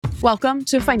Welcome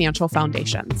to Financial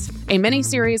Foundations, a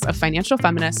mini-series of Financial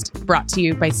Feminist brought to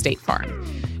you by State Farm.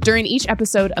 During each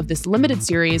episode of this limited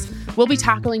series, we'll be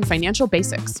tackling financial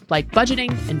basics like budgeting,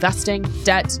 investing,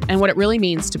 debt, and what it really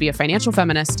means to be a financial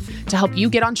feminist to help you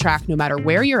get on track no matter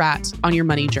where you're at on your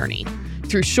money journey.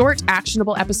 Through short,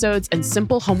 actionable episodes and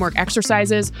simple homework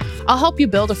exercises, I'll help you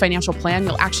build a financial plan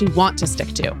you'll actually want to stick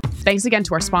to. Thanks again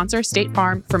to our sponsor, State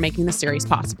Farm, for making this series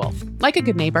possible. Like a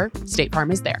good neighbor, State Farm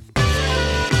is there.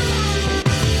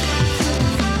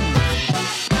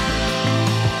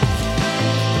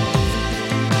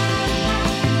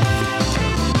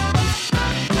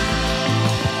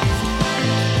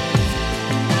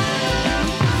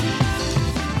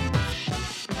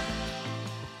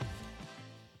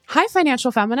 Hi,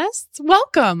 financial feminists.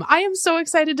 Welcome. I am so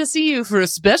excited to see you for a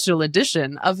special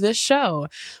edition of this show.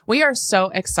 We are so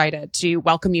excited to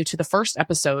welcome you to the first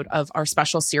episode of our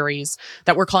special series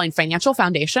that we're calling Financial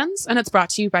Foundations, and it's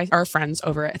brought to you by our friends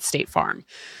over at State Farm.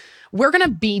 We're going to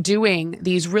be doing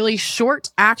these really short,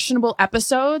 actionable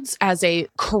episodes as a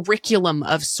curriculum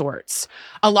of sorts.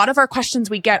 A lot of our questions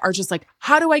we get are just like,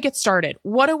 how do I get started?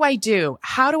 What do I do?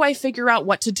 How do I figure out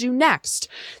what to do next?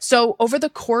 So over the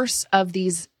course of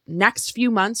these next few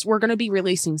months, we're going to be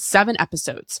releasing 7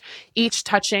 episodes, each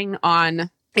touching on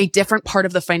a different part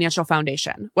of the financial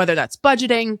foundation, whether that's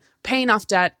budgeting, paying off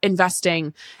debt,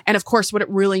 investing, and of course, what it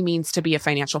really means to be a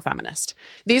financial feminist.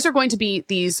 These are going to be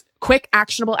these quick,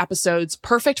 actionable episodes,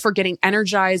 perfect for getting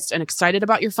energized and excited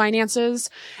about your finances.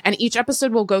 And each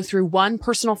episode will go through one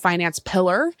personal finance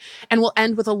pillar and we'll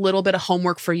end with a little bit of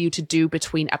homework for you to do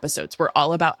between episodes. We're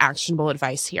all about actionable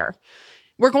advice here.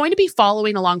 We're going to be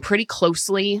following along pretty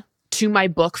closely to my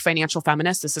book, Financial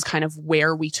Feminist. This is kind of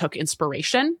where we took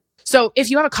inspiration. So if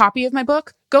you have a copy of my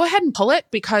book, go ahead and pull it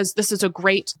because this is a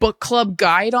great book club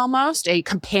guide almost, a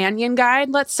companion guide,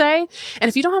 let's say. And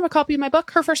if you don't have a copy of my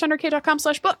book,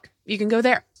 herfirstunderk.com/book, you can go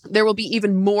there. There will be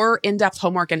even more in-depth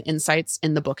homework and insights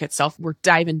in the book itself. We're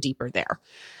diving deeper there.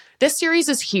 This series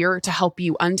is here to help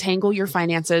you untangle your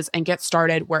finances and get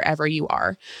started wherever you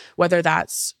are, whether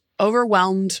that's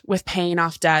overwhelmed with paying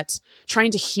off debt, trying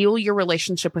to heal your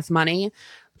relationship with money,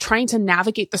 trying to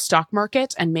navigate the stock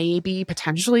market and maybe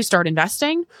potentially start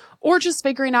investing, or just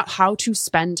figuring out how to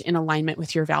spend in alignment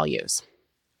with your values.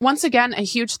 Once again, a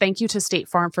huge thank you to State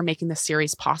Farm for making this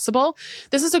series possible.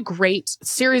 This is a great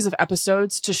series of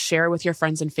episodes to share with your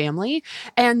friends and family,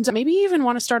 and maybe even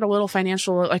want to start a little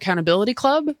financial accountability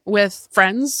club with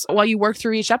friends while you work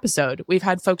through each episode. We've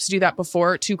had folks do that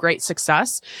before to great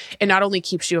success. It not only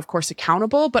keeps you, of course,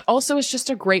 accountable, but also is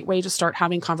just a great way to start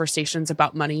having conversations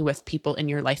about money with people in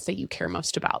your life that you care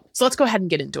most about. So let's go ahead and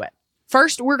get into it.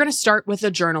 First, we're going to start with a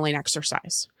journaling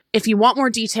exercise. If you want more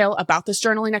detail about this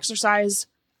journaling exercise,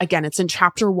 again, it's in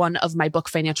chapter 1 of my book,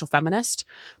 Financial Feminist.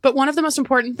 But one of the most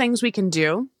important things we can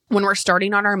do when we're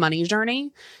starting on our money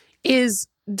journey is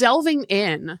delving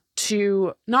in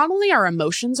to not only our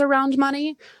emotions around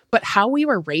money, but how we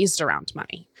were raised around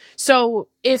money. So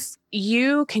if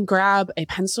you can grab a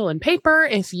pencil and paper,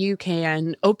 if you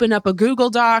can open up a Google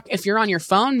Doc, if you're on your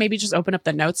phone, maybe just open up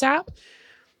the Notes app.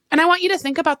 And I want you to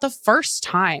think about the first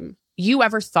time you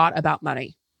ever thought about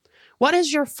money. What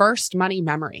is your first money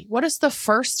memory? What is the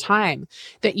first time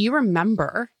that you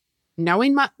remember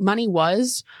knowing what money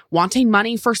was, wanting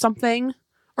money for something,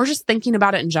 or just thinking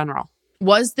about it in general?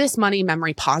 Was this money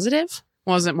memory positive?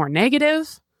 Was it more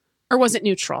negative? Or was it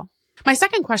neutral? My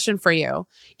second question for you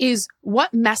is,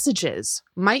 what messages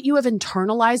might you have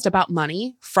internalized about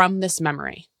money from this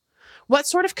memory? What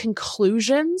sort of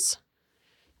conclusions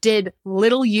did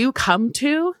little you come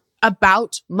to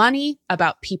about money,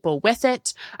 about people with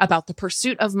it, about the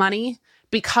pursuit of money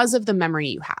because of the memory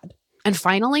you had? And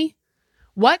finally,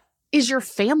 what is your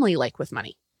family like with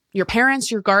money? Your parents,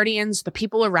 your guardians, the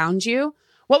people around you,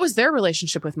 what was their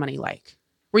relationship with money like?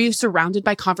 Were you surrounded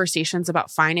by conversations about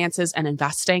finances and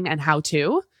investing and how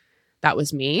to? That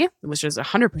was me, which is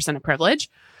 100% a privilege.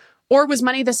 Or was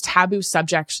money this taboo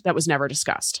subject that was never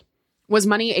discussed? Was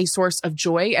money a source of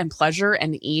joy and pleasure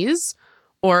and ease?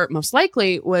 Or most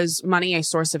likely, was money a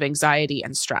source of anxiety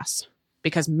and stress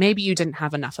because maybe you didn't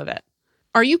have enough of it?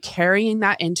 Are you carrying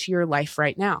that into your life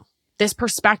right now? This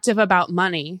perspective about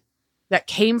money that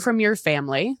came from your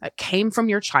family, that came from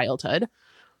your childhood,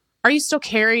 are you still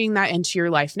carrying that into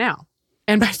your life now?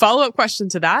 And my follow-up question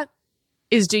to that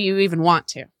is, do you even want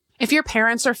to? If your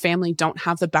parents or family don't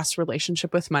have the best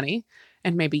relationship with money,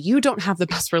 and maybe you don't have the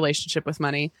best relationship with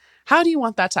money, how do you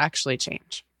want that to actually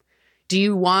change? Do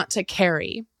you want to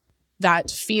carry that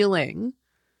feeling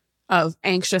of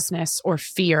anxiousness or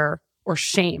fear or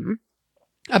shame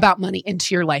about money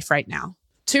into your life right now?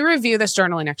 To review this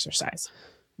journaling exercise,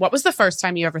 What was the first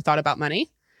time you ever thought about money?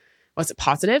 Was it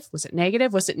positive? Was it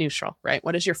negative? Was it neutral, right?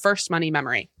 What is your first money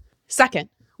memory? Second,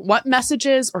 what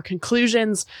messages or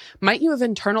conclusions might you have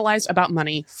internalized about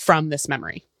money from this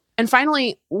memory? And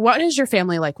finally, what is your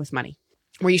family like with money?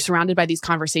 Were you surrounded by these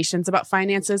conversations about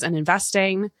finances and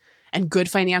investing and good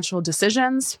financial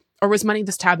decisions? Or was money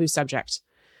this taboo subject?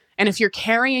 And if you're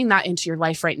carrying that into your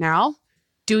life right now,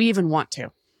 do you even want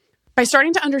to? By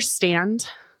starting to understand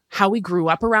how we grew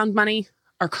up around money,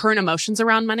 our current emotions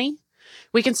around money,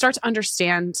 we can start to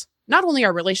understand not only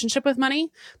our relationship with money,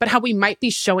 but how we might be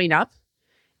showing up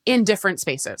in different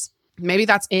spaces. Maybe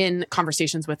that's in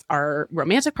conversations with our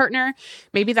romantic partner.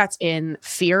 Maybe that's in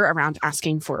fear around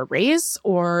asking for a raise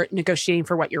or negotiating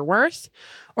for what you're worth.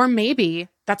 Or maybe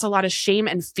that's a lot of shame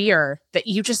and fear that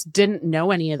you just didn't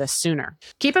know any of this sooner.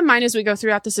 Keep in mind as we go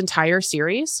throughout this entire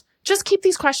series, just keep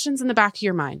these questions in the back of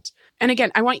your mind. And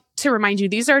again, I want to remind you,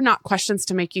 these are not questions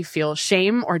to make you feel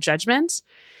shame or judgment.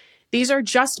 These are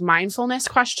just mindfulness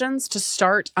questions to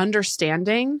start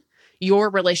understanding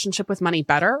your relationship with money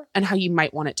better and how you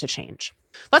might want it to change.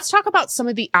 Let's talk about some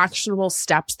of the actionable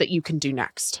steps that you can do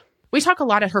next. We talk a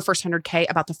lot at Her First 100K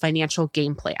about the financial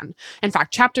game plan. In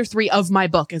fact, chapter 3 of my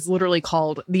book is literally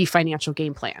called The Financial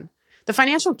Game Plan. The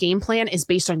financial game plan is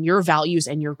based on your values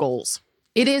and your goals.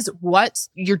 It is what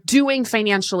you're doing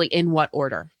financially in what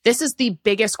order. This is the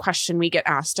biggest question we get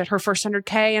asked at Her First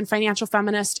 100K and Financial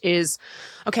Feminist is,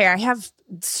 okay, I have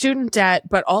student debt,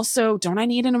 but also don't I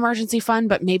need an emergency fund,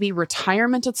 but maybe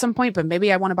retirement at some point, but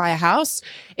maybe I want to buy a house.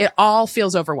 It all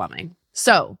feels overwhelming.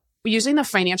 So using the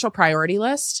financial priority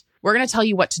list, we're going to tell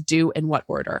you what to do in what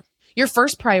order. Your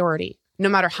first priority, no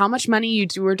matter how much money you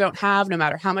do or don't have, no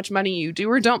matter how much money you do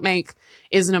or don't make,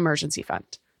 is an emergency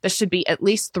fund. This should be at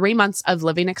least 3 months of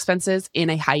living expenses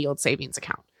in a high yield savings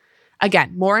account.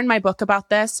 Again, more in my book about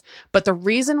this, but the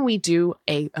reason we do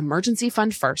a emergency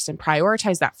fund first and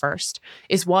prioritize that first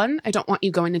is one, I don't want you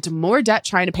going into more debt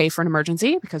trying to pay for an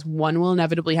emergency because one will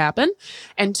inevitably happen.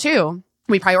 And two,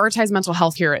 we prioritize mental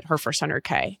health here at Her First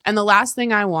 100K. And the last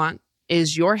thing I want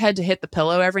is your head to hit the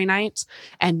pillow every night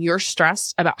and you're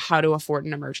stressed about how to afford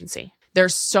an emergency.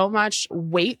 There's so much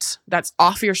weight that's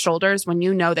off your shoulders when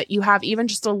you know that you have even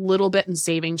just a little bit in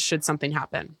savings should something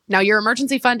happen. Now, your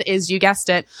emergency fund is, you guessed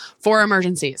it, for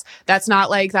emergencies. That's not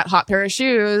like that hot pair of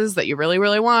shoes that you really,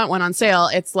 really want went on sale.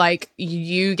 It's like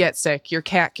you get sick, your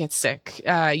cat gets sick,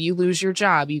 you lose your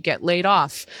job, you get laid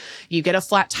off, you get a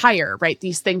flat tire, right?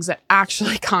 These things that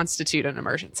actually constitute an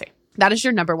emergency. That is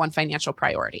your number one financial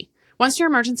priority. Once your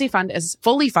emergency fund is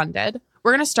fully funded,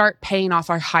 we're going to start paying off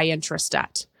our high interest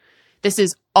debt. This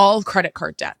is all credit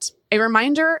card debt. A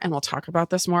reminder, and we'll talk about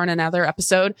this more in another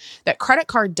episode, that credit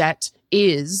card debt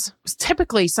is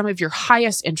typically some of your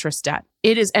highest interest debt.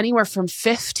 It is anywhere from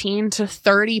 15 to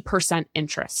 30%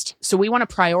 interest. So we want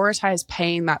to prioritize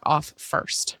paying that off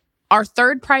first. Our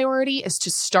third priority is to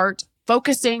start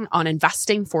focusing on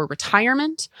investing for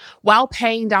retirement while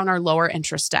paying down our lower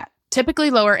interest debt. Typically,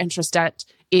 lower interest debt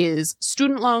is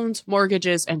student loans,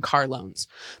 mortgages, and car loans.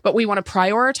 But we want to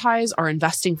prioritize our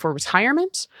investing for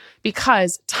retirement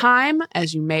because time,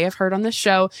 as you may have heard on this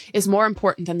show, is more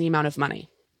important than the amount of money.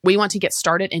 We want to get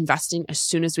started investing as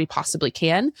soon as we possibly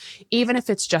can, even if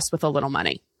it's just with a little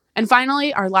money. And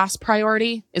finally, our last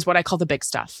priority is what I call the big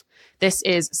stuff. This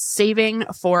is saving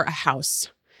for a house,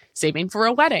 saving for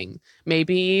a wedding,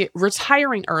 maybe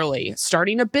retiring early,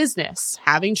 starting a business,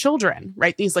 having children,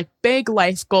 right? These like big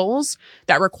life goals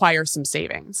that require some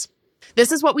savings.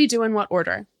 This is what we do in what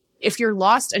order. If you're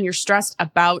lost and you're stressed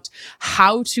about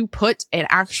how to put an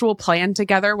actual plan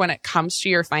together when it comes to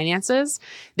your finances,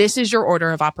 this is your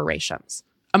order of operations.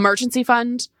 Emergency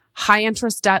fund, high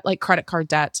interest debt like credit card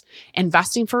debt,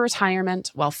 investing for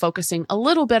retirement while focusing a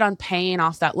little bit on paying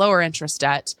off that lower interest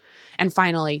debt, and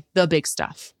finally, the big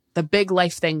stuff. The big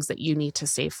life things that you need to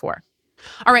save for.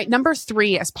 All right, number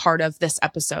 3 as part of this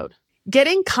episode.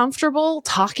 Getting comfortable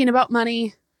talking about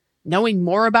money, knowing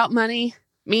more about money,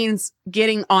 means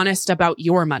getting honest about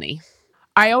your money.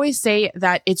 I always say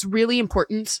that it's really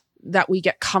important that we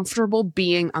get comfortable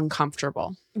being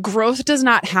uncomfortable. Growth does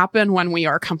not happen when we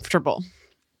are comfortable.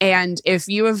 And if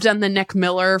you have done the Nick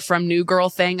Miller from New Girl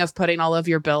thing of putting all of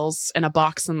your bills in a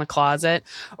box in the closet,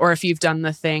 or if you've done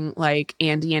the thing like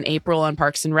Andy and April on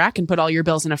Parks and Rec and put all your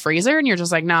bills in a freezer and you're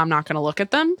just like, no, I'm not going to look at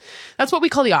them. That's what we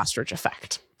call the ostrich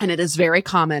effect. And it is very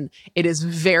common. It is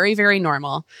very, very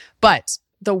normal. But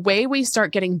the way we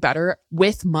start getting better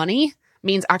with money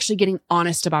means actually getting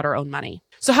honest about our own money.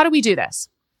 So how do we do this?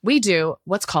 We do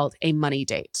what's called a money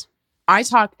date. I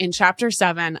talk in chapter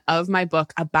 7 of my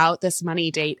book about this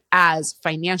money date as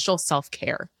financial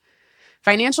self-care.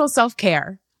 Financial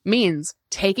self-care means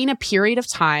taking a period of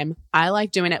time. I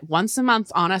like doing it once a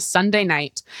month on a Sunday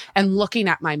night and looking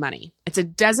at my money. It's a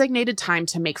designated time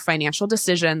to make financial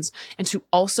decisions and to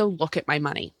also look at my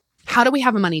money. How do we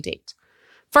have a money date?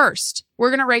 First, we're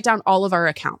going to write down all of our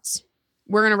accounts.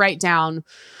 We're going to write down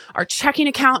our checking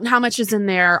account and how much is in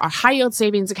there, our high yield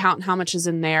savings account and how much is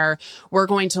in there. We're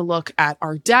going to look at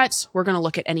our debt. We're going to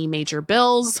look at any major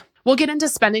bills. We'll get into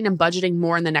spending and budgeting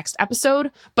more in the next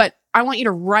episode, but I want you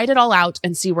to write it all out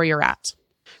and see where you're at.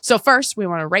 So first, we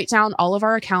want to write down all of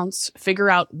our accounts, figure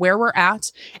out where we're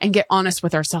at, and get honest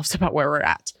with ourselves about where we're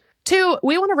at. 2,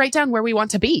 we want to write down where we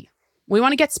want to be. We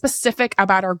want to get specific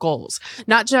about our goals,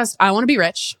 not just, I want to be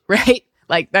rich, right?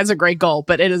 Like that's a great goal,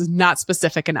 but it is not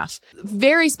specific enough.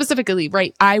 Very specifically,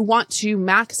 right? I want to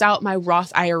max out my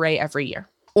Roth IRA every year.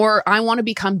 Or I want to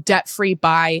become debt-free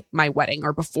by my wedding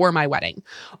or before my wedding.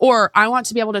 Or I want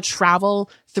to be able to travel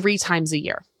 3 times a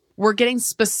year. We're getting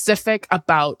specific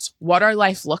about what our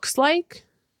life looks like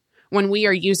when we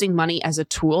are using money as a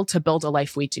tool to build a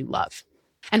life we do love.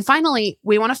 And finally,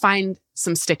 we want to find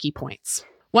some sticky points.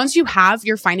 Once you have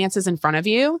your finances in front of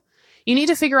you, you need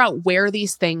to figure out where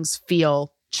these things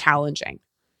feel challenging.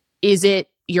 Is it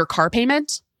your car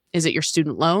payment? Is it your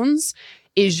student loans?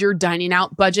 Is your dining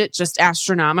out budget just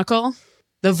astronomical?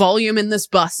 The volume in this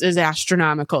bus is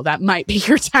astronomical. That might be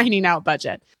your dining out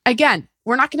budget. Again,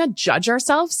 we're not going to judge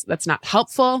ourselves. That's not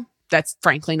helpful. That's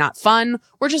frankly not fun.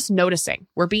 We're just noticing.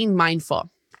 We're being mindful.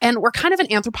 And we're kind of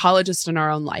an anthropologist in our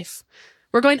own life.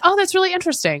 We're going, oh, that's really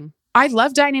interesting. I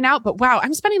love dining out, but wow,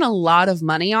 I'm spending a lot of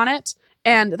money on it.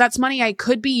 And that's money I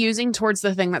could be using towards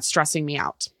the thing that's stressing me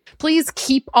out. Please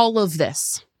keep all of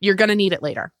this. You're going to need it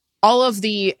later. All of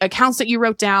the accounts that you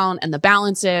wrote down and the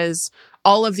balances,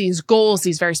 all of these goals,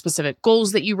 these very specific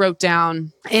goals that you wrote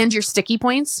down, and your sticky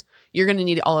points, you're going to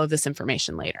need all of this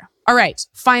information later. All right,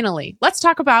 finally, let's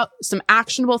talk about some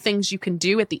actionable things you can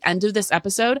do at the end of this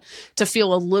episode to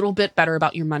feel a little bit better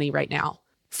about your money right now.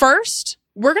 First,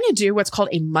 we're going to do what's called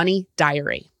a money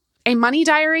diary. A money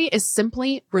diary is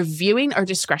simply reviewing our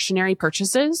discretionary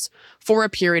purchases for a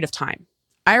period of time.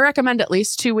 I recommend at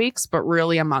least 2 weeks, but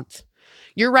really a month.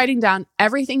 You're writing down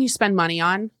everything you spend money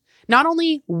on, not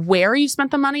only where you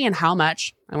spent the money and how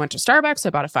much. I went to Starbucks, I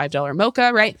bought a $5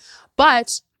 mocha, right?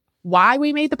 But why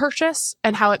we made the purchase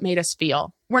and how it made us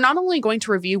feel. We're not only going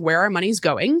to review where our money's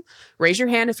going. Raise your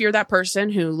hand if you're that person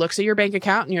who looks at your bank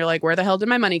account and you're like, where the hell did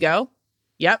my money go?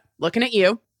 Yep, looking at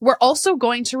you. We're also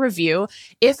going to review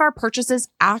if our purchases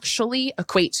actually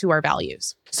equate to our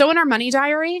values. So in our money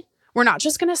diary, we're not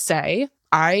just going to say,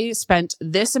 I spent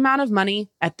this amount of money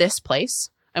at this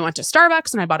place. I went to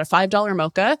Starbucks and I bought a $5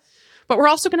 mocha. But we're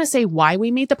also going to say why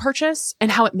we made the purchase and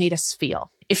how it made us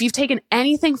feel. If you've taken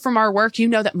anything from our work, you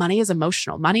know that money is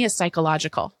emotional. Money is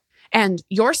psychological. And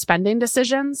your spending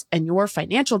decisions and your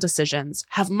financial decisions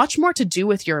have much more to do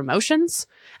with your emotions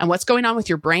and what's going on with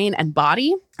your brain and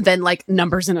body than like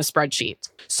numbers in a spreadsheet.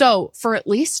 So for at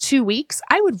least 2 weeks,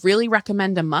 I would really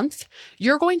recommend a month.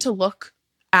 You're going to look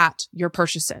at your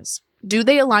purchases. Do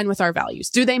they align with our values?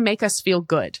 Do they make us feel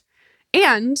good?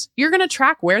 And you're going to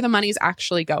track where the money's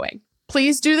actually going.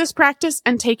 Please do this practice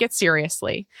and take it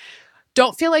seriously.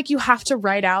 Don't feel like you have to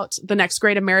write out the next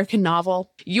great American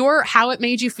novel. Your how it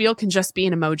made you feel can just be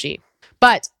an emoji.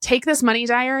 But take this money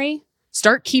diary,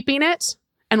 start keeping it,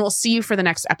 and we'll see you for the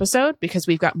next episode because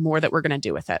we've got more that we're going to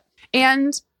do with it.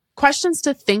 And questions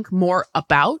to think more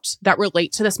about that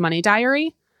relate to this money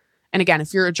diary. And again,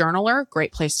 if you're a journaler,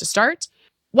 great place to start.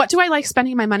 What do I like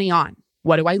spending my money on?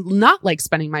 What do I not like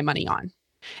spending my money on?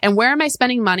 And where am I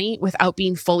spending money without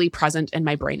being fully present in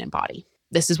my brain and body?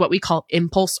 This is what we call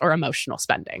impulse or emotional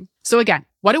spending. So again,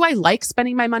 what do I like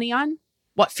spending my money on?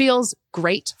 What feels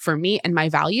great for me and my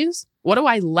values? What do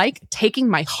I like taking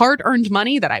my hard-earned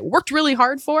money that I worked really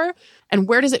hard for? And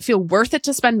where does it feel worth it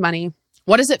to spend money?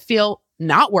 What does it feel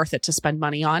not worth it to spend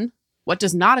money on? What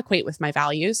does not equate with my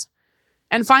values?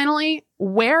 And finally,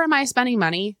 where am I spending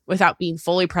money without being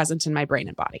fully present in my brain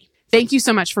and body? Thank you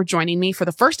so much for joining me for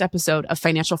the first episode of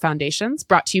Financial Foundations,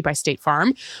 brought to you by State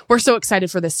Farm. We're so excited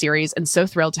for this series and so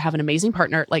thrilled to have an amazing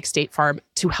partner like State Farm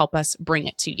to help us bring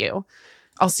it to you.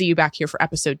 I'll see you back here for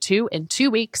episode 2 in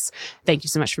 2 weeks. Thank you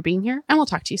so much for being here, and we'll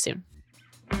talk to you soon.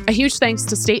 A huge thanks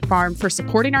to State Farm for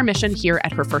supporting our mission here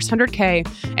at Her First 100K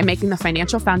and making the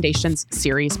Financial Foundations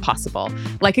series possible.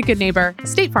 Like a good neighbor,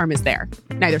 State Farm is there.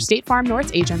 Neither State Farm nor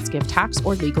its agents give tax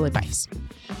or legal advice.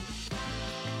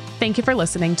 Thank you for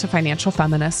listening to Financial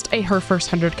Feminist, a Her First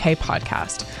 100K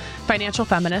podcast. Financial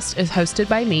Feminist is hosted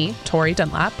by me, Tori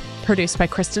Dunlap, produced by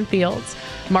Kristen Fields,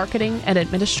 Marketing and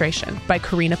Administration by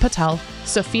Karina Patel,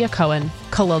 Sophia Cohen,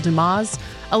 Khalil Dumas,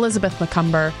 Elizabeth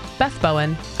McCumber, Beth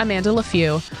Bowen, Amanda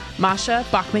LaFew, Masha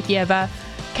Bachmikieva,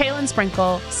 Kaylin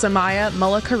Sprinkle, Samaya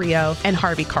Mulla-Carrillo, and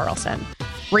Harvey Carlson.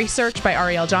 Research by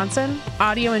Ariel Johnson,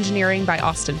 audio engineering by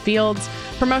Austin Fields,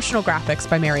 promotional graphics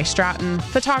by Mary Stratton,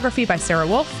 photography by Sarah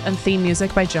Wolf, and theme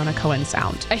music by Jonah Cohen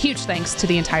Sound. A huge thanks to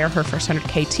the entire Her First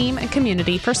 100K team and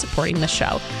community for supporting the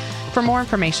show. For more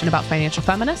information about Financial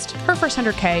Feminist, Her First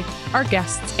 100K, our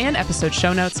guests, and episode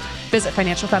show notes, visit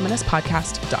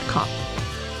financialfeministpodcast.com.